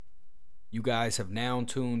You guys have now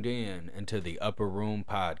tuned in into the Upper Room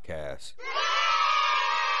Podcast.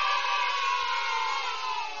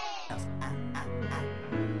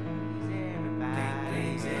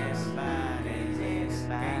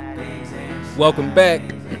 Welcome back.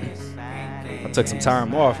 I took some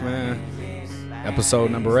time off, man.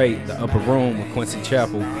 Episode number 8, the Upper Room with Quincy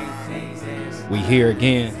Chapel. We here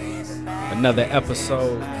again. Another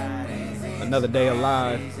episode, another day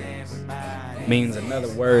alive. Means another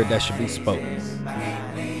word that should be spoken.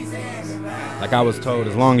 Like I was told,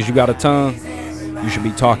 as long as you got a tongue, you should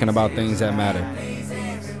be talking about things that matter.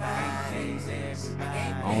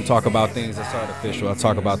 I don't talk about things that's artificial. I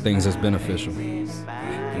talk about things that's beneficial.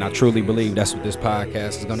 And I truly believe that's what this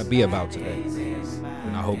podcast is going to be about today.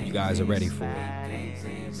 And I hope you guys are ready for it.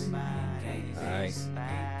 All right.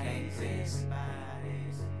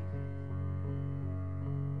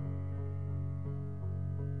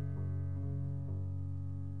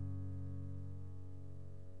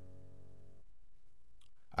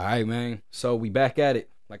 All right, man. So we back at it.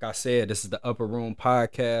 Like I said, this is the Upper Room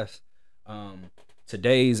Podcast.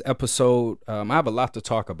 Today's episode, I have a lot to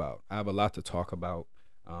talk about.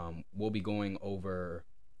 We'll be going over,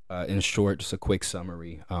 in short, just a quick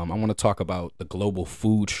summary. I want to talk about the global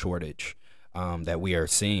food shortage that we are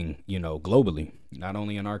seeing, globally, not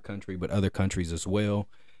only in our country, but other countries as well.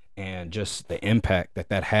 And just the impact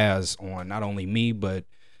that has on not only me, but,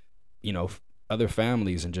 other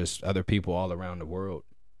families and just other people all around the world.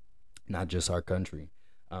 Not just our country.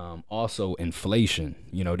 Also inflation.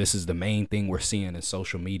 This is the main thing we're seeing in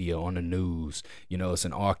social media, on the news. It's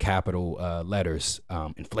in all capital letters.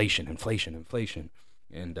 Inflation.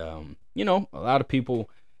 And a lot of people,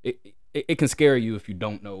 it can scare you if you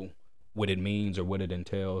don't know what it means or what it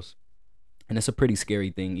entails. And it's a pretty scary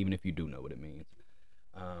thing, even if you do know what it means.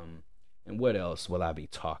 And what else will I be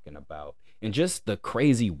talking about? And just the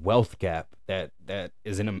crazy wealth gap that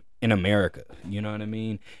is in America, you know what I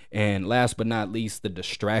mean? And last but not least, the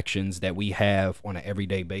distractions that we have on an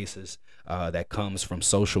everyday basis that comes from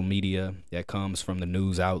social media, that comes from the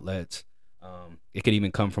news outlets. It could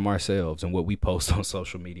even come from ourselves and what we post on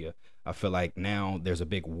social media. I feel like now there's a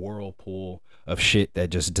big whirlpool of shit that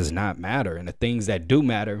just does not matter. And the things that do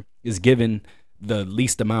matter is given the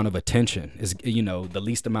least amount of attention, is, the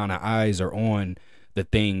least amount of eyes are on the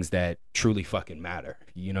things that truly fucking matter.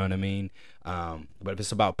 You know what I mean? But if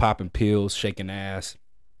it's about popping pills, shaking ass,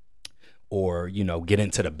 or, get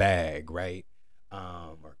into the bag, right?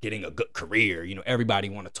 Or getting a good career, everybody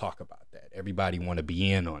want to talk about that. Everybody want to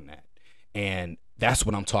be in on that. And that's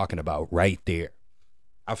what I'm talking about right there.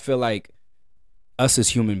 I feel like us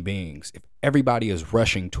as human beings, if everybody is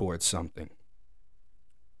rushing towards something,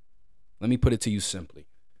 let me put it to you simply.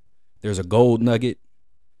 There's a gold nugget.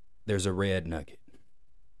 There's a red nugget.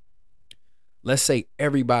 Let's say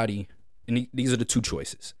everybody, and these are the two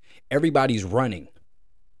choices. Everybody's running.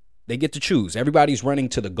 They get to choose. Everybody's running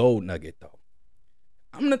to the gold nugget, though.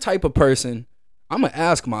 I'm the type of person, I'm going to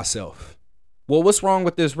ask myself, well, what's wrong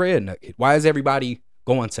with this red nugget? Why is everybody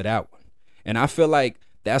going to that one? And I feel like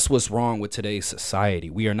that's what's wrong with today's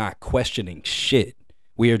society. We are not questioning shit.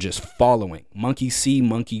 We are just following. Monkey see,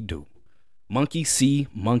 monkey do. Monkey see,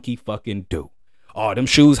 monkey fucking do. Oh, them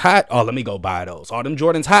shoes hot? Oh, let me go buy those. Oh, them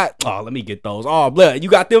Jordans hot? Oh, let me get those. Oh, blood, you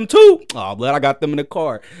got them too? Oh, blood, I got them in the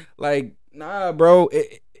car. Like, nah, bro,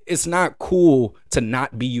 it's not cool to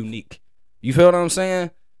not be unique. You feel what I'm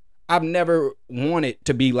saying? I've never wanted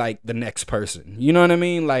to be like the next person. You know what I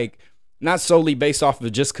mean? Like, not solely based off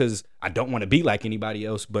of just because I don't want to be like anybody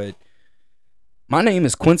else, but my name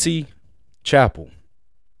is Quincy Chapel.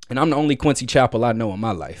 And I'm the only Quincy Chapel I know in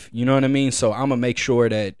my life. You know what I mean? So I'm going to make sure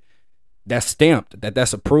that that's stamped, that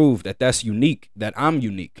that's approved, that that's unique, that I'm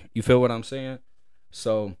unique. You feel what I'm saying?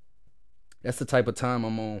 So that's the type of time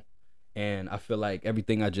I'm on. And I feel like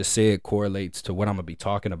everything I just said correlates to what I'm going to be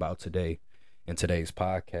talking about today in today's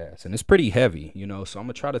podcast. And it's pretty heavy, so I'm going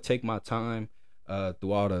to try to take my time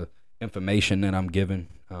through all the information that I'm given.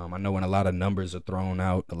 I know when a lot of numbers are thrown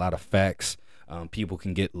out, a lot of facts, people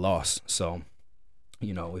can get lost. So,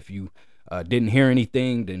 if you didn't hear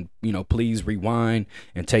anything, then, please rewind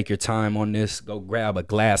and take your time on this. Go grab a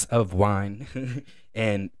glass of wine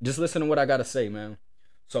and just listen to what I got to say, man.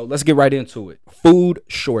 So let's get right into it. Food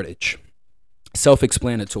shortage.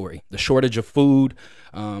 Self-explanatory. The shortage of food,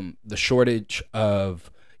 the shortage of,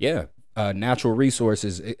 natural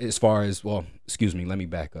resources as far as, let me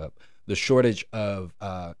back up. The shortage of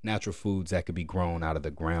natural foods that could be grown out of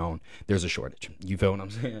the ground. There's a shortage. You feel what I'm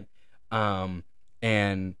saying?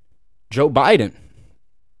 And Joe Biden,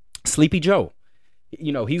 Sleepy Joe,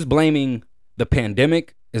 he's blaming the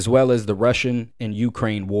pandemic as well as the Russian and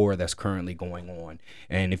Ukraine war that's currently going on.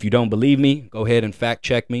 And if you don't believe me, go ahead and fact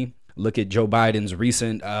check me. Look at Joe Biden's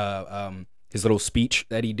recent his little speech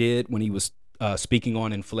that he did when he was speaking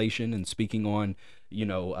on inflation and speaking on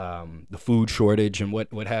the food shortage and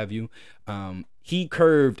what have you. He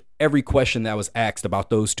curved every question that was asked about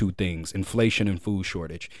those two things, inflation and food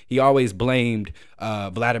shortage. He always blamed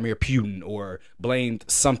Vladimir Putin or blamed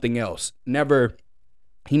something else.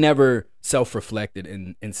 He never self-reflected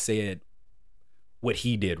and said what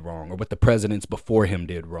he did wrong or what the presidents before him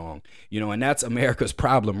did wrong. And that's America's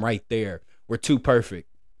problem right there. We're too perfect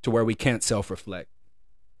to where we can't self-reflect.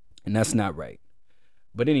 And that's not right.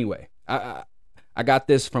 But anyway, I got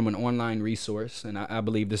this from an online resource, and I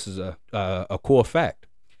believe this is a cool fact.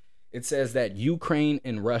 It says that Ukraine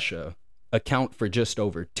and Russia account for just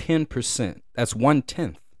over 10%. That's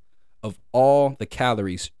 1/10 of all the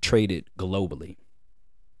calories traded globally.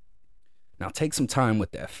 Now take some time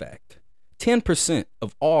with that fact. 10%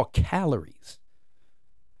 of all calories.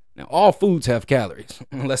 Now, all foods have calories,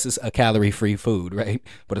 unless it's a calorie-free food, right?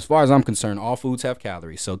 But as far as I'm concerned, all foods have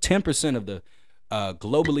calories. So 10% of the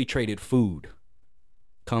globally traded food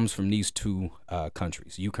comes from these two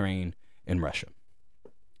countries, Ukraine and Russia.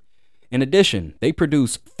 In addition, they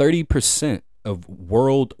produce 30% of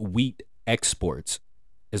world wheat exports,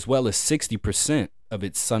 as well as 60% of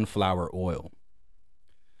its sunflower oil.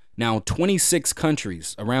 Now, 26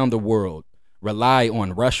 countries around the world rely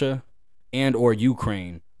on Russia and or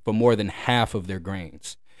Ukraine for more than half of their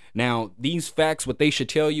grains. Now, these facts, what they should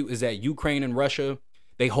tell you is that Ukraine and Russia,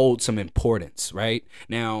 they hold some importance, right?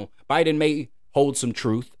 Now, Biden may hold some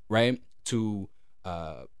truth, right, to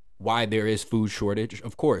why there is food shortage.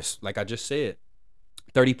 Of course, like I just said,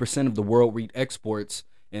 30% of the world wheat exports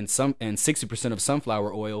and 60% of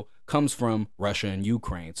sunflower oil comes from Russia and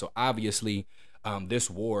Ukraine. So obviously, this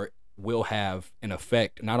war will have an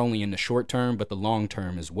effect not only in the short term but the long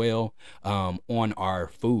term as well, on our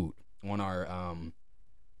food, on our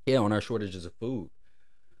shortages of food.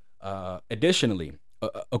 Additionally,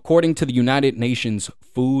 according to the United Nations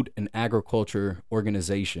Food and Agriculture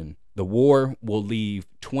Organization, the war will leave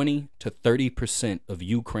 20 to 30% of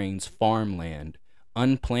Ukraine's farmland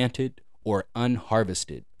unplanted or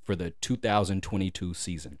unharvested for the 2022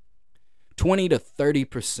 season. 20 to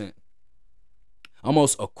 30%.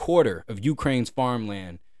 Almost a quarter of Ukraine's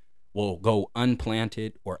farmland will go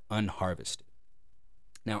unplanted or unharvested.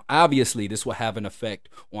 Now, obviously, this will have an effect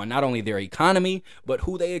on not only their economy, but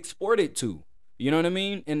who they export it to. You know what I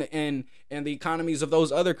mean? And the economies of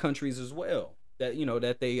those other countries as well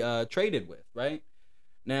that they traded with, right?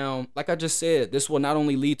 Now, like I just said, this will not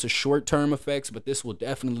only lead to short-term effects, but this will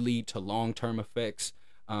definitely lead to long-term effects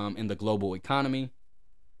in the global economy.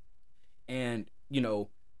 And,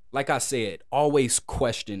 like I said, always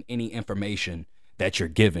question any information that you're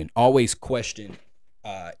given. Always question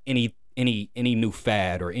any new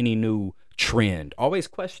fad or any new trend. Always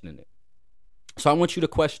question it. So I want you to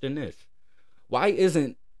question this. Why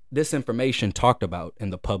isn't this information talked about in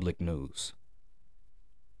the public news?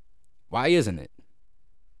 Why isn't it?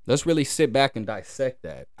 Let's really sit back and dissect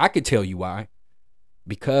that. I could tell you why.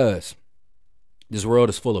 Because this world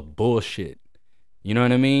is full of bullshit. You know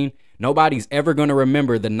what I mean? Nobody's ever going to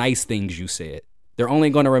remember the nice things you said. They're only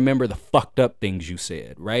going to remember the fucked up things you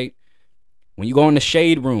said, right? When you go in the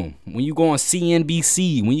shade room, when you go on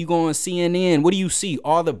CNBC, when you go on CNN, what do you see?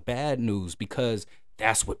 All the bad news, because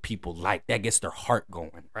that's what people like. That gets their heart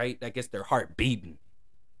going, right? That gets their heart beating.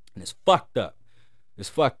 And it's fucked up. It's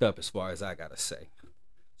fucked up as far as I got to say.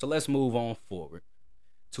 So let's move on forward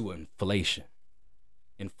to inflation.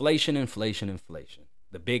 Inflation.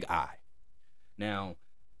 The big I. Now,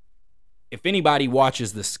 if anybody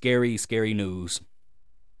watches the scary, scary news,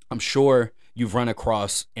 I'm sure you've run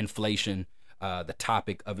across inflation, the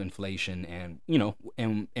topic of inflation, and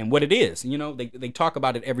and what it is. They talk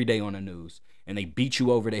about it every day on the news, and they beat you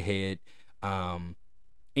over the head.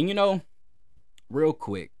 Real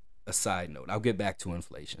quick, a side note, I'll get back to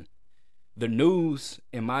inflation. The news,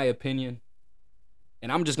 in my opinion,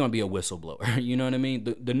 and I'm just gonna be a whistleblower. You know what I mean?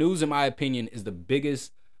 The news, in my opinion, is the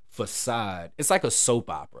biggest facade. It's like a soap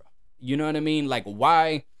opera. You know what I mean? Like,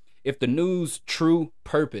 why, if the news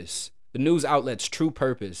outlet's true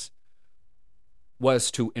purpose was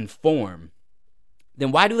to inform,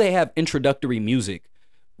 then why do they have introductory music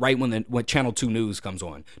right when Channel 2 News comes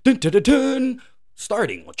on? Dun, dun, dun, dun.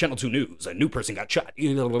 Starting on Channel 2 News, a new person got shot.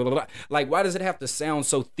 Like, why does it have to sound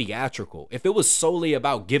so theatrical? If it was solely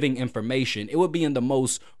about giving information, it would be in the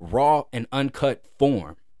most raw and uncut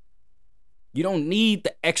form. You don't need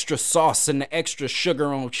the extra sauce and the extra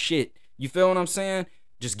sugar on shit. You feel what I'm saying?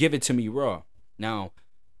 Just give it to me raw. Now,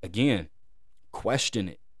 again, question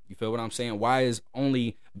it. You feel what I'm saying? Why is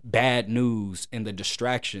only bad news and the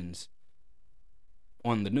distractions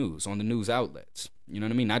on the news outlets? You know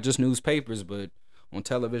what I mean? Not just newspapers, but on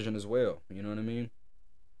television as well. You know what I mean?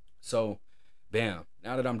 So, bam.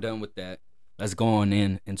 Now that I'm done with that, let's go on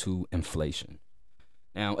into inflation.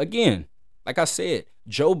 Now, again, like I said,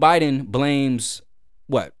 Joe Biden blames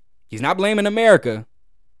what? He's not blaming America.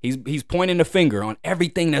 He's pointing the finger on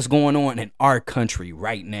everything that's going on in our country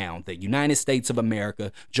right now. The United States of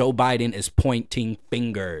America. Joe Biden is pointing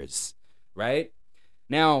fingers, right?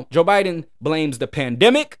 Now, Joe Biden blames the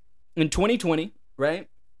pandemic in 2020, right?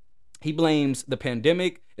 He blames the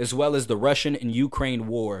pandemic as well as the Russian and Ukraine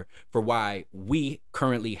war for why we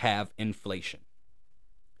currently have inflation.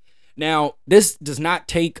 Now, this does not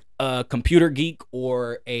take a computer geek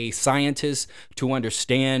or a scientist to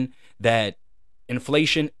understand that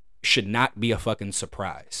inflation should not be a fucking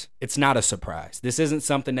surprise. It's not a surprise. This isn't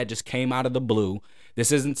something that just came out of the blue.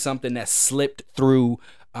 This isn't something that slipped through,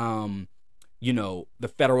 the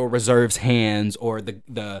Federal Reserve's hands or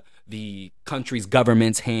the country's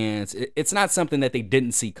government's hands. It's not something that they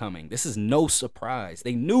didn't see coming. This is no surprise.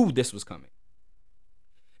 They knew this was coming.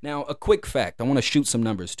 Now, a quick fact. I want to shoot some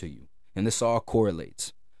numbers to you, and this all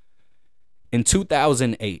correlates. In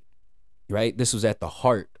 2008, right, this was at the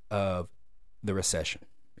heart of the recession.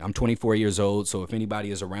 I'm 24 years old, so if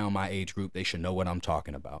anybody is around my age group, they should know what I'm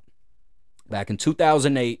talking about. Back in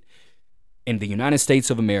 2008, in the United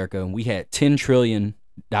States of America, we had $10 trillion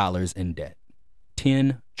in debt.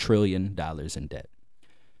 $10 trillion in debt.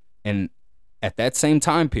 And at that same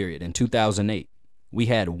time period, in 2008, we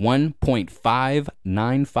had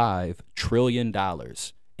 $1.595 trillion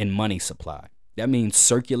in money supply. That means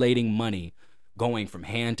circulating money going from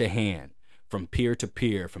hand to hand, from peer to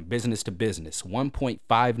peer, from business to business.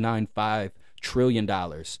 $1.595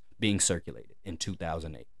 trillion being circulated in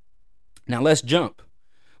 2008. Now let's jump.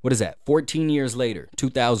 What is that? 14 years later,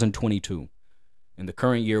 2022, in the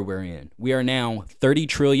current year we're in. We are now $30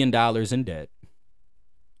 trillion in debt.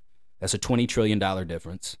 That's a $20 trillion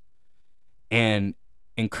difference. And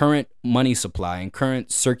in current money supply, in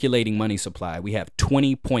current circulating money supply, we have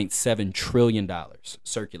 $20.7 trillion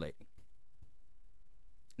circulating.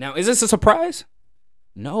 Now, is this a surprise?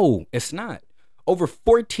 No, it's not. Over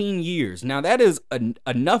 14 years. Now, that is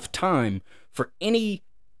enough time for any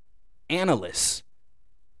analyst,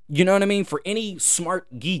 you know what I mean? For any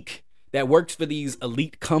smart geek that works for these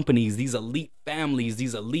elite companies, these elite families,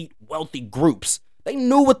 these elite wealthy groups. They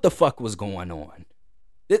knew what the fuck was going on.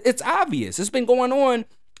 It's obvious. It's been going on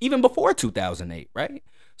even before 2008, right?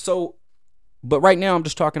 So, but right now I'm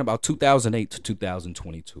just talking about 2008 to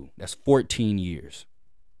 2022. That's 14 years.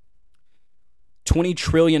 $20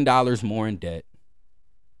 trillion more in debt.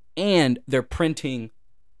 And they're printing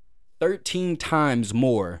 13 times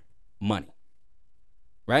more money,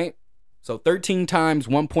 right? So 13 times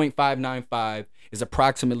 1.595 is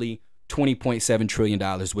approximately $20.7 trillion,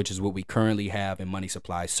 which is what we currently have in money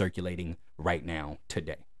supply circulating right now,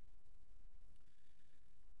 today.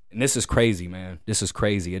 And this is crazy, man. This is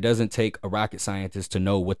crazy. It doesn't take a rocket scientist to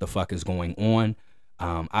know what the fuck is going on.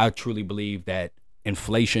 I truly believe that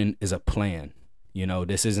inflation is a plan. You know,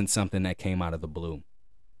 this isn't something that came out of the blue.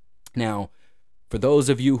 Now, for those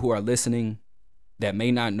of you who are listening that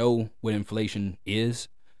may not know what inflation is,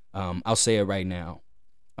 I'll say it right now.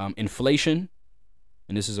 Inflation,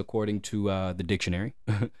 and this is according to the dictionary,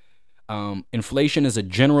 inflation is a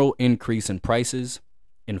general increase in prices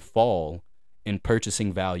and fall in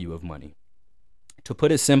purchasing value of money. To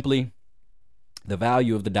put it simply, the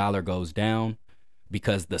value of the dollar goes down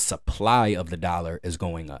because the supply of the dollar is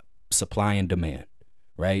going up. Supply and demand,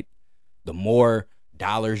 right? The more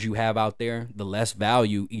dollars you have out there, the less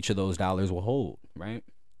value each of those dollars will hold, right?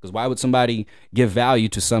 Because why would somebody give value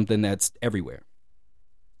to something that's everywhere?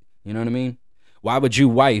 You know what I mean? Why would you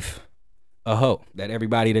wife a hoe that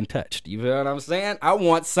everybody done touched? You feel what I'm saying? I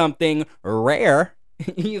want something rare.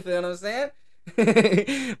 You feel what I'm saying?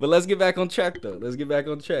 But let's get back on track, though. Let's get back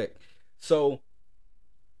on track. So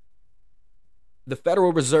the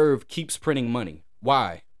Federal Reserve keeps printing money.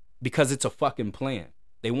 Why? Because it's a fucking plan.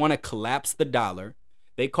 They want to collapse the dollar.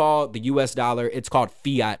 They call the US dollar, it's called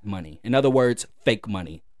fiat money. In other words, fake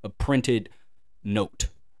money, a printed note.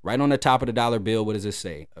 Right on the top of the dollar bill, what does it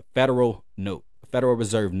say? A federal note, a Federal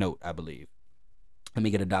Reserve note, I believe. Let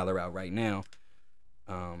me get a dollar out right now,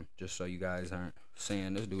 just so you guys aren't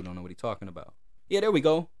saying this dude don't know what he's talking about. Yeah, there we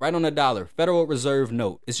go. Right on the dollar, Federal Reserve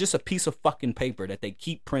note. It's just a piece of fucking paper that they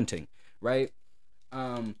keep printing, right?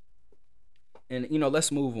 And you know,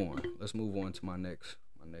 let's move on. Let's move on to my next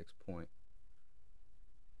point.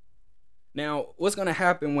 Now, what's going to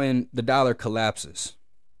happen when the dollar collapses?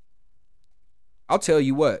 I'll tell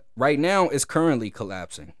you what, right now it's currently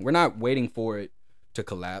collapsing. We're not waiting for it to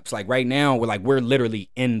collapse. Like right now, we're literally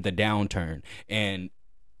in the downturn. And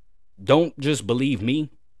don't just believe me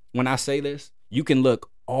when I say this. You can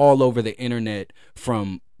look all over the internet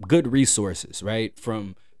from good resources, right?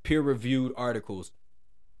 From peer-reviewed articles.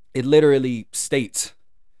 It literally states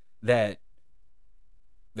that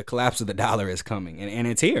the collapse of the dollar is coming, and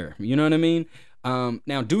it's here. You know what I mean?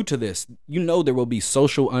 Now, due to this, there will be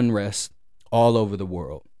social unrest all over the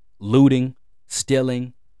world. Looting,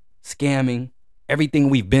 stealing, scamming, everything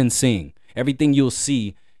we've been seeing, everything you'll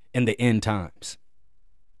see in the end times.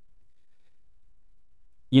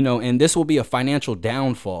 And this will be a financial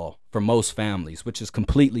downfall for most families, which is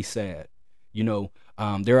completely sad.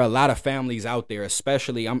 There are a lot of families out there,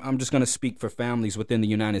 especially, I'm just going to speak for families within the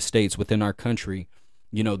United States, within our country.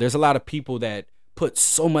 There's a lot of people that put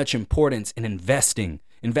so much importance in investing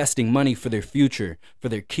money for their future, for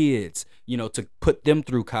their kids, to put them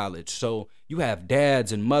through college. So you have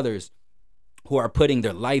dads and mothers who are putting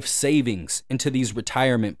their life savings into these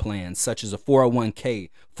retirement plans, such as a 401k,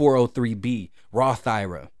 403b, Roth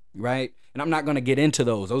IRA, right? And I'm not going to get into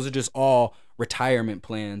those. Those are just all retirement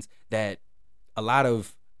plans that a lot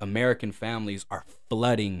of American families are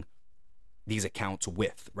flooding these accounts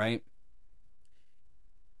with, right?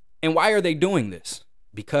 And why are they doing this?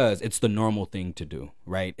 Because it's the normal thing to do,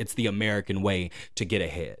 right? It's the American way to get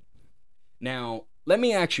ahead. Now, let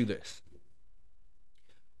me ask you this.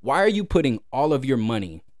 Why are you putting all of your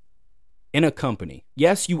money in a company?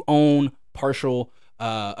 Yes, you own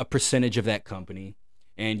a percentage of that company,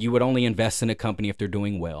 and you would only invest in a company if they're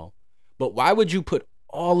doing well. But why would you put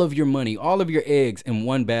all of your money, all of your eggs in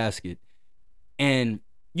one basket, and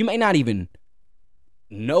you may not even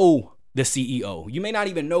know the CEO. You may not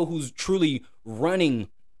even know who's truly running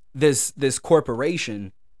this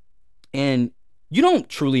corporation, and you don't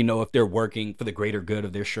truly know if they're working for the greater good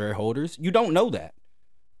of their shareholders. You don't know that.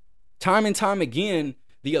 Time and time again,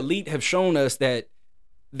 the elite have shown us that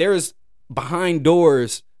there's behind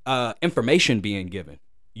doors information being given.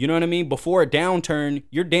 You know what I mean? Before a downturn,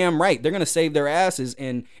 you're damn right. They're going to save their asses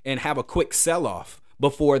and have a quick sell-off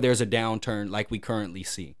before there's a downturn like we currently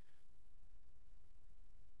see.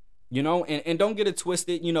 And don't get it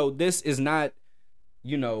twisted. This is not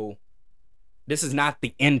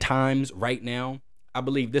the end times right now. I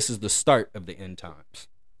believe this is the start of the end times.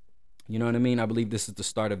 You know what I mean? I believe this is the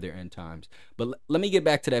start of their end times. But let me get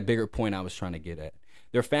back to that bigger point I was trying to get at.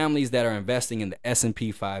 There are families that are investing in the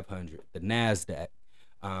S&P 500, the NASDAQ.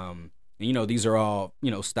 These are all,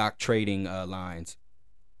 stock trading lines.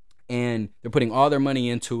 And they're putting all their money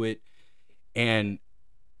into it. And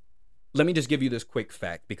let me just give you this quick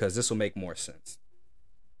fact because this will make more sense.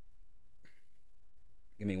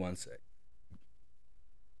 Give me one sec.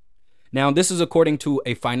 Now, this is according to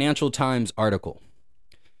a Financial Times article.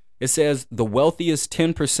 It says the wealthiest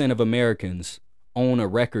 10% of Americans own a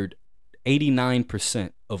record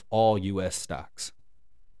 89% of all U.S. stocks.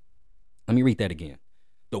 Let me read that again.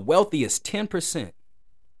 The wealthiest 10%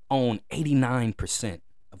 own 89%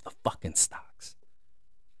 of the fucking stocks.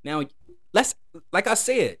 Now, like I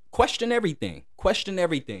said, question everything. Question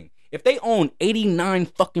everything. If they own 89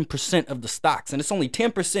 fucking percent of the stocks and it's only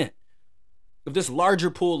 10% of this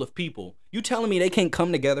larger pool of people, you telling me they can't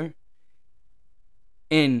come together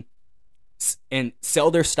and sell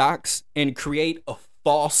their stocks and create a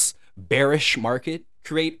false bearish market,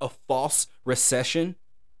 create a false recession?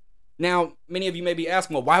 Now, many of you may be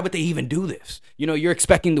asking, well, why would they even do this? You're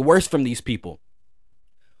expecting the worst from these people.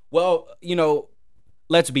 Well,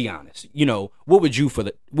 let's be honest. What would you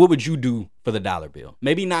do for the dollar bill?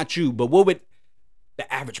 Maybe not you, but what would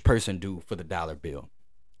the average person do for the dollar bill?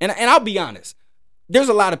 And I'll be honest. There's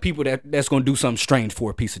a lot of people that's going to do something strange for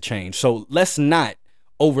a piece of change. So let's not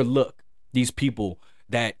overlook these people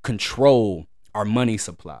that control our money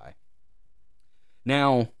supply.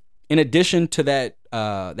 Now, in addition to that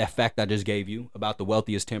fact I just gave you about the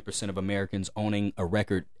wealthiest 10% of Americans owning a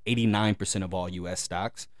record 89% of all U.S.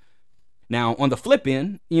 stocks. Now, on the flip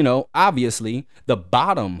end, obviously, the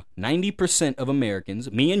bottom 90% of Americans,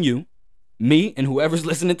 me and you, me and whoever's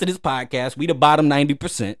listening to this podcast, we the bottom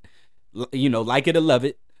 90%, like it or love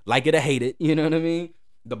it, like it or hate it, you know what I mean?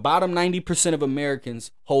 The bottom 90% of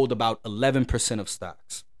Americans hold about 11% of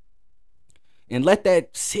stocks. And let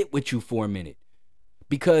that sit with you for a minute.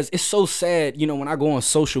 Because it's so sad, when I go on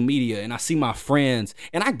social media and I see my friends,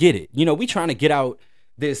 and I get it, we trying to get out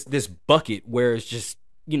this bucket where it's just,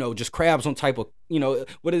 just crabs on type of,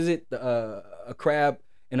 what is it? A crab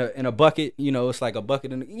in a bucket, it's like a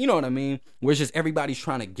bucket, and you know what I mean? Where it's just everybody's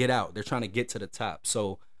trying to get out. They're trying to get to the top.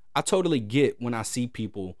 So I totally get when I see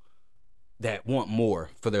people that want more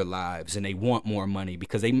for their lives and they want more money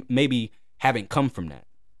because they maybe haven't come from that.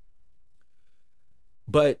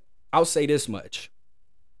 But I'll say this much.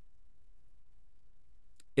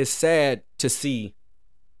 It's sad to see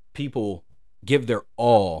people give their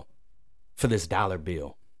all for this dollar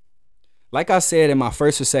bill. Like I said in my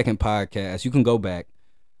first or second podcast, you can go back.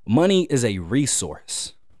 Money is a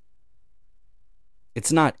resource.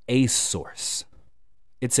 It's not a source.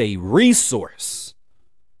 It's a resource,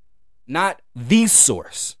 not the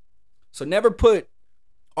source. So never put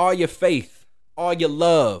all your faith, all your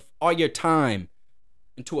love, all your time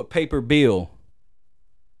into a paper bill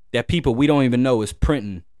that people we don't even know is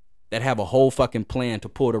printing that have a whole fucking plan to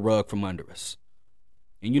pull the rug from under us.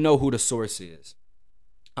 And you know who the source is.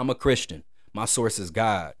 I'm a Christian. My source is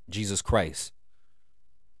God, Jesus Christ.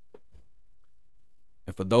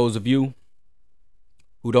 And for those of you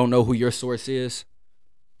who don't know who your source is,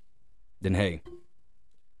 then hey,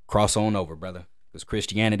 cross on over, brother. Because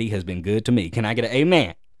Christianity has been good to me. Can I get an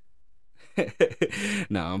amen?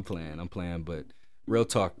 No, I'm playing. But real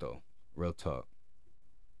talk, though. Real talk.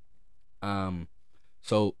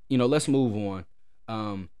 So, let's move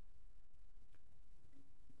on.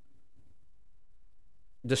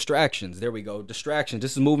 Distractions. There we go. Distractions.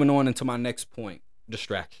 This is moving on into my next point.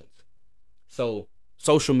 Distractions. So,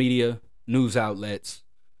 social media, news outlets,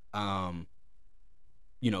 the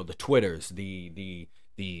Twitters, the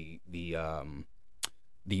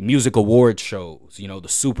music award shows, the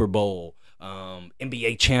Super Bowl,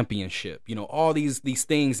 NBA championship, all these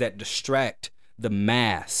things that distract the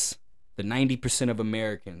mass, the 90% of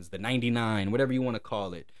Americans, the 99, whatever you want to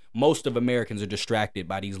call it. Most of Americans are distracted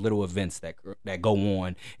by these little events that go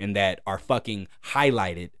on and that are fucking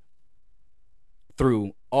highlighted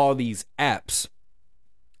through all these apps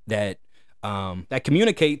that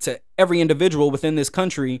communicate to every individual within this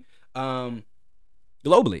country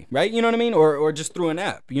globally, right? You know what I mean? Or just through an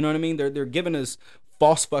app. You know what I mean? They're giving us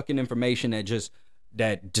false fucking information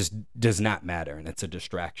that just does not matter, and it's a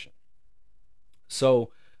distraction.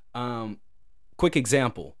 So, quick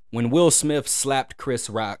example. When Will Smith slapped Chris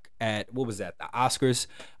Rock at, what was that, the Oscars,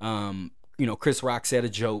 Chris Rock said a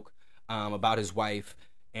joke about his wife.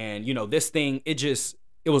 And, this thing, it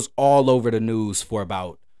was all over the news for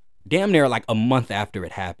about damn near like a month after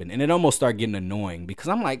it happened. And it almost started getting annoying because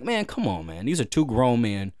I'm like, man, come on, man. These are two grown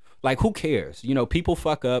men. Like, who cares? People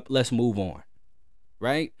fuck up. Let's move on.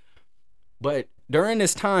 Right? But during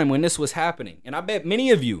this time when this was happening, and I bet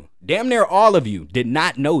many of you, damn near all of you, did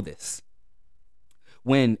not know this.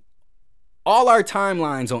 When all our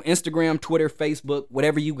timelines on Instagram, Twitter, Facebook,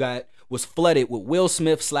 whatever you got, was flooded with Will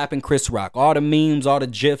Smith slapping Chris Rock, all the memes, all the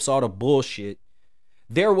GIFs, all the bullshit,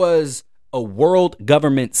 there was a world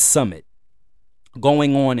government summit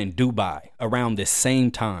going on in Dubai around this same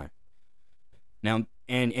time. Now,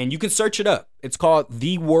 and you can search it up. It's called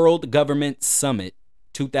the World Government Summit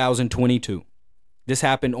 2022. This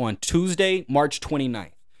happened on Tuesday, March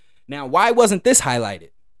 29th. Now, why wasn't this highlighted?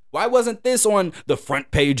 Why wasn't this on the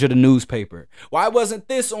front page of the newspaper? Why wasn't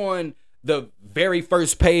this on the very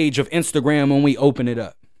first page of Instagram when we open it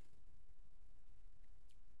up?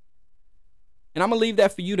 And I'm going to leave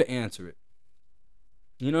that for you to answer it.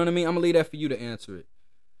 You know what I mean? I'm going to leave that for you to answer it.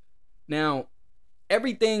 Now,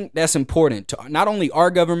 everything that's important to not only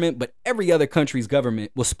our government, but every other country's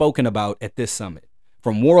government was spoken about at this summit.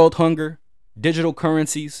 From world hunger, digital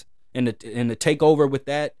currencies, and the takeover with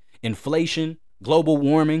that, inflation, global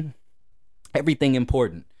warming, everything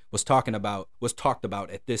important was talked about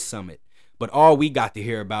at this summit. But all we got to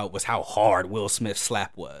hear about was how hard Will Smith's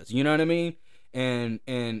slap was. You know what I mean? And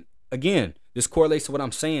again, this correlates to what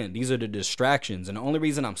I'm saying. These are the distractions. And the only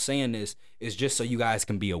reason I'm saying this is just so you guys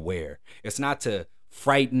can be aware. It's not to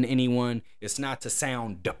frighten anyone. It's not to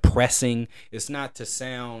sound depressing. It's not to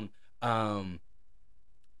sound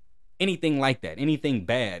anything like that, anything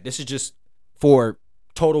bad. This is just for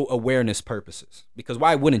total awareness purposes. Because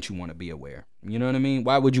why wouldn't you want to be aware? You know what I mean?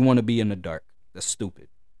 Why would you want to be in the dark? That's stupid,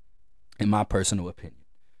 in my personal opinion.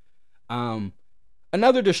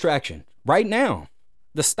 Another distraction right now,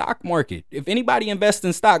 the stock market. If anybody invests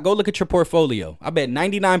in stock, go look at your portfolio. I bet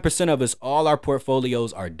 99% of us, all our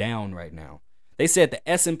portfolios are down right now. They said the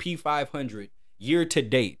S&P 500 year to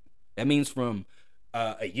date, that means from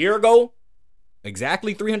a year ago,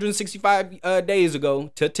 exactly 365 days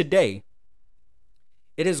ago to today,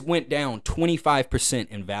 it has went down 25%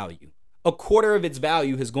 in value. A quarter of its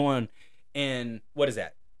value has gone in, what is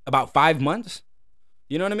that, about 5 months?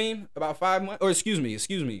 You know what I mean? About 5 months, or excuse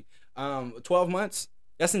me, 12 months.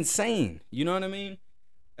 That's insane. You know what I mean?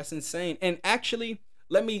 That's insane. And actually,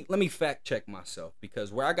 let me fact check myself,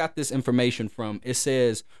 because where I got this information from, it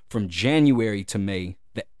says from January to May,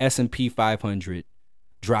 the S&P 500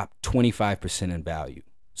 dropped 25% in value.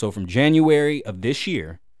 So from January of this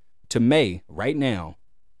year to May, right now,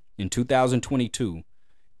 in 2022,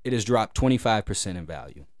 it has dropped 25% in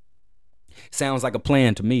value. Sounds like a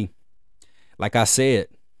plan to me. Like I said,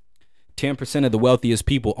 10% of the wealthiest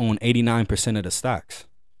people own 89% of the stocks.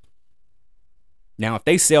 Now, if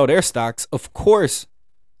they sell their stocks, of course,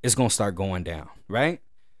 it's going to start going down, right?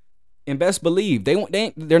 And best believe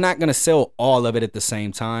they're not going to sell all of it at the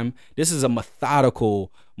same time. This is a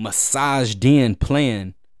methodical, massaged-in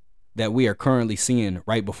plan that we are currently seeing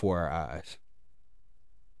right before our eyes.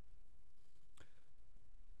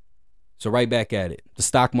 So right back at it. The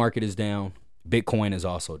stock market is down. Bitcoin is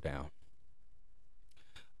also down.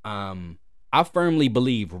 I firmly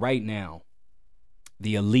believe right now,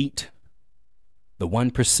 the elite, the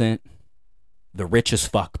 1%, the rich as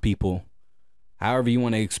fuck people, however you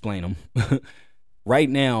want to explain them, right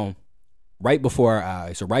now, right before our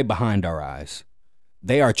eyes, or right behind our eyes,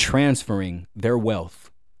 they are transferring their wealth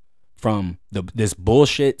from this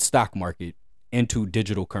bullshit stock market into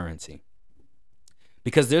digital currency.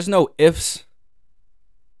 Because there's no ifs,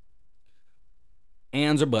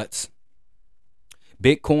 ands, or buts.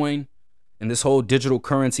 Bitcoin and this whole digital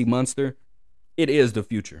currency monster, it is the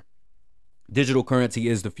future. Digital currency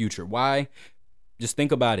is the future. Why? Just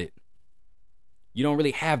think about it. You don't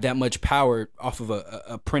really have that much power off of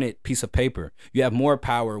a printed piece of paper. You have more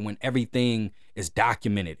power when everything is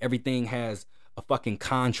documented. Everything has a fucking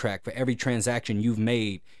contract for every transaction you've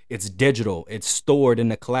made. It's digital. It's stored in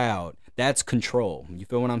the cloud. That's control. You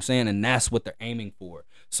feel what I'm saying? And that's what they're aiming for.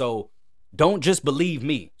 So don't just believe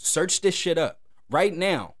me. Search this shit up. Right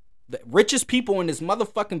now, the richest people on this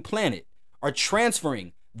motherfucking planet are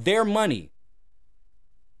transferring their money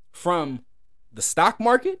from the stock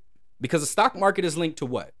market, because the stock market is linked to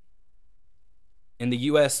what? In the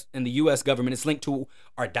US government, it's linked to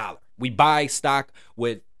our dollar. We buy stock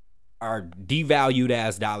with our devalued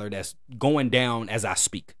ass dollar that's going down as I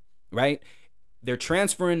speak, right? They're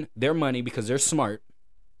transferring their money because they're smart,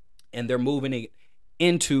 and they're moving it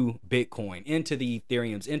into Bitcoin, into the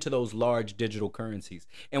Ethereums, into those large digital currencies.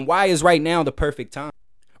 And why is right now the perfect time?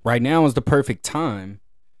 Right now is the perfect time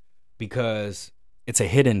because it's a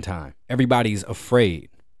hidden time. Everybody's afraid.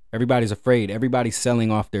 Everybody's afraid. Everybody's selling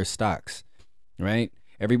off their stocks, right?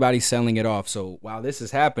 Everybody's selling it off. So while this is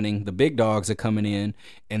happening, the big dogs are coming in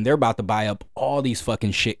and they're about to buy up all these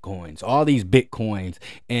fucking shit coins, all these Bitcoins.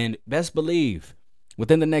 And best believe,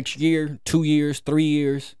 within the next year, 2 years, 3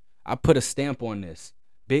 years, I put a stamp on this.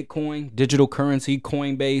 Bitcoin, digital currency,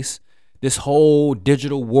 Coinbase, this whole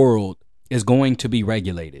digital world is going to be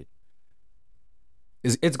regulated.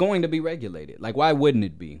 It's going to be regulated. Like, why wouldn't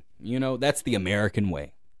it be? You know, that's the American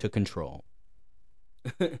way to control.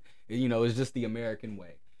 You know, it's just the American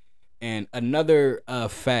way. And another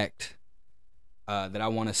fact that I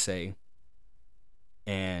want to say,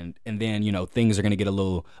 and then, you know, things are going to get a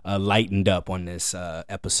little lightened up on this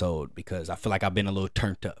episode, because I feel like I've been a little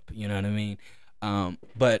turned up. You know what I mean?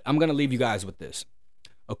 But I'm going to leave you guys with this.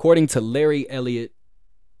 According to Larry Elliott,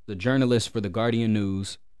 the journalist for the Guardian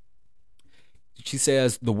News, he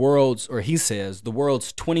says the world's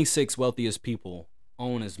 26 wealthiest people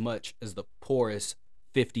own as much as the poorest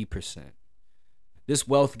 50%. This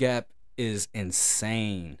wealth gap is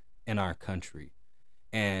insane in our country.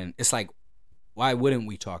 And it's like, why wouldn't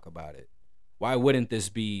we talk about it? Why wouldn't this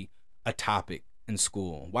be a topic in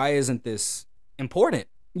school? Why isn't this important?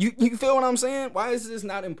 You feel what I'm saying? Why is this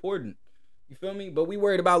not important? You feel me? But we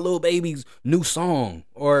worried about Lil Baby's new song,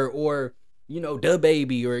 or you know, Da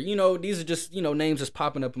Baby, or, you know, these are just, you know, names that's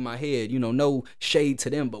popping up in my head. You know, no shade to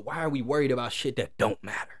them, but why are we worried about shit that don't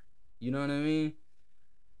matter? You know what I mean?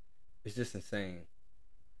 It's just insane.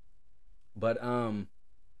 But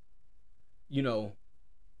you know,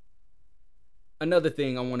 another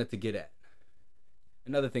thing I wanted to get at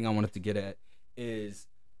is,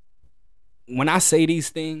 when I say these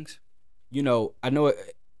things, you know, I know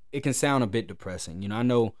it can sound a bit depressing. You know, I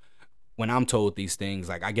know when I'm told these things,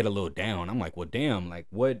 like, I get a little down. I'm like, well, damn, like,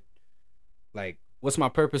 what's my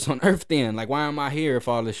purpose on earth then? Like, why am I here if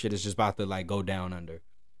all this shit is just about to, like, go down under?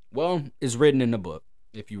 Well, it's written in the book,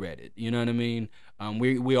 if you read it. You know what I mean?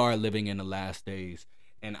 We are living in the last days.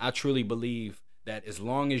 And I truly believe that as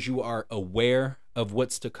long as you are aware of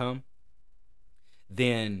what's to come,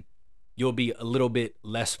 then you'll be a little bit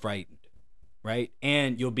less frightened, right?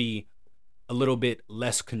 And you'll be a little bit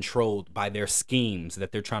less controlled by their schemes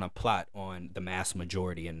that they're trying to plot on the mass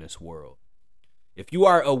majority in this world. If you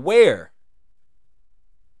are aware,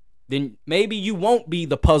 then maybe you won't be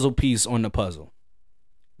the puzzle piece on the puzzle.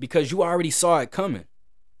 because you already saw it coming,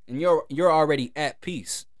 and you're already at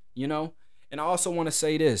peace, you know? And I also want to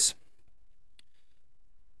say this.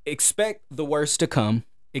 Expect the worst to come.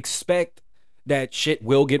 Expect that shit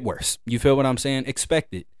will get worse. You feel what I'm saying?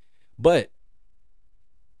 Expect it. But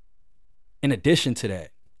in addition to that,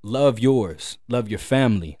 love yours, love your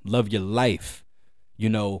family, love your life, you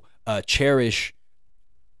know, cherish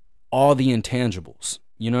all the intangibles.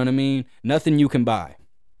 You know what I mean? Nothing you can buy.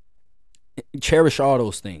 Cherish all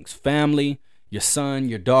those things. Family, your son,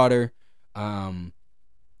 your daughter,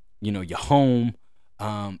 you know, your home.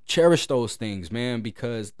 Cherish those things, man,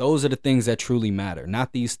 because those are the things that truly matter,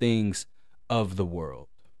 not these things of the world,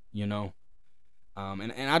 you know?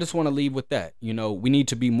 And I just want to leave with that. You know, we need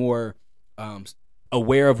to be more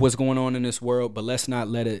aware of what's going on in this world, but let's not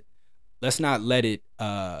let it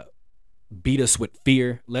beat us with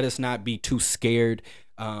fear. Let us not be too scared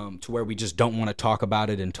to where we just don't want to talk about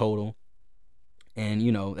it in total. And,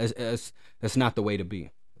 you know, that's not the way to be.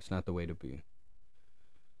 It's not the way to be.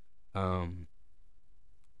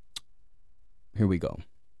 Here we go.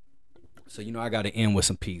 So, you know, I got to end with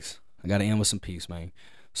some peace. Man.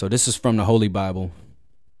 So this is from the Holy Bible.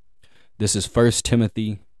 This is 1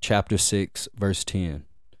 Timothy chapter 6, verse 10.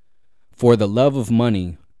 For the love of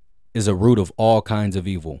money is a root of all kinds of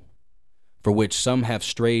evil, for which some have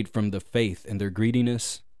strayed from the faith in their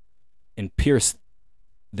greediness and pierced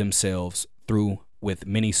themselves through with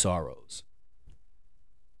many sorrows.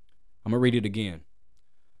 I'm going to read it again.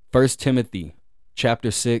 1 Timothy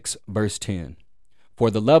chapter 6, verse 10. For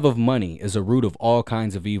the love of money is a root of all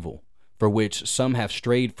kinds of evil, for which some have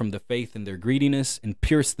strayed from the faith in their greediness and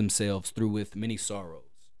pierced themselves through with many sorrows.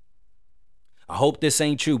 I hope this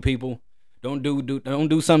ain't you, people. Don't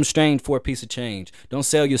do something strange for a piece of change. Don't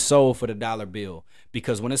sell your soul for the dollar bill,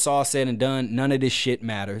 because when it's all said and done, none of this shit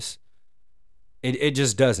matters. It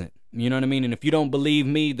just doesn't. You know what I mean? And if you don't believe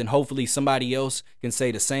me, then hopefully somebody else can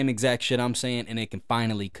say the same exact shit I'm saying, and it can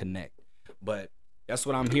finally connect. But that's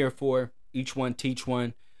what I'm here for. Each one teach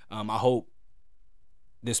one. I hope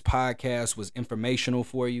this podcast was informational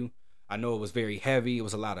for you. I know it was very heavy. It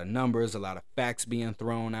was a lot of numbers, a lot of facts being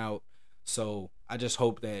thrown out. So I just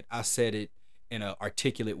hope that I said it in an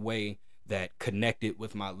articulate way that connected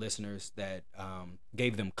with my listeners, that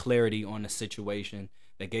gave them clarity on the situation,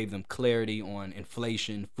 that gave them clarity on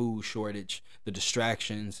inflation, food shortage, the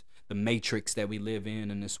distractions, the matrix that we live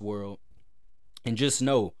in this world. And just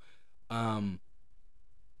know,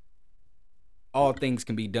 all things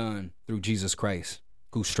can be done through Jesus Christ,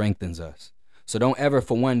 who strengthens us. So don't ever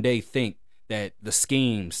for one day think that the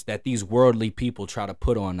schemes that these worldly people try to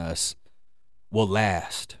put on us will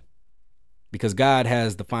last, because God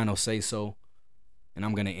has the final say so. And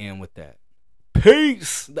I'm going to end with that.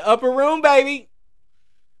 Peace. The upper room, baby.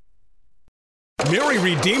 Mary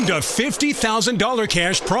redeemed a $50,000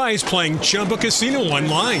 cash prize playing Chumba Casino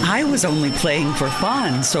online. I was only playing for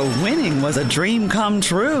fun, so winning was a dream come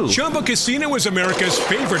true. Chumba Casino is America's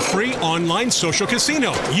favorite free online social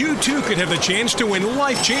casino. You too could have the chance to win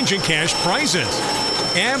life-changing cash prizes.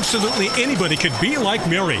 Absolutely anybody could be like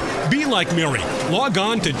Mary. Be like Mary. Log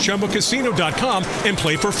on to ChumbaCasino.com and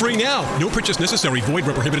play for free now. No purchase necessary. Void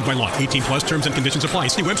where prohibited by law. 18 plus terms and conditions apply.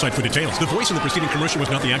 See website for details. The voice in the preceding commercial was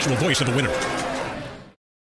not the actual voice of the winner.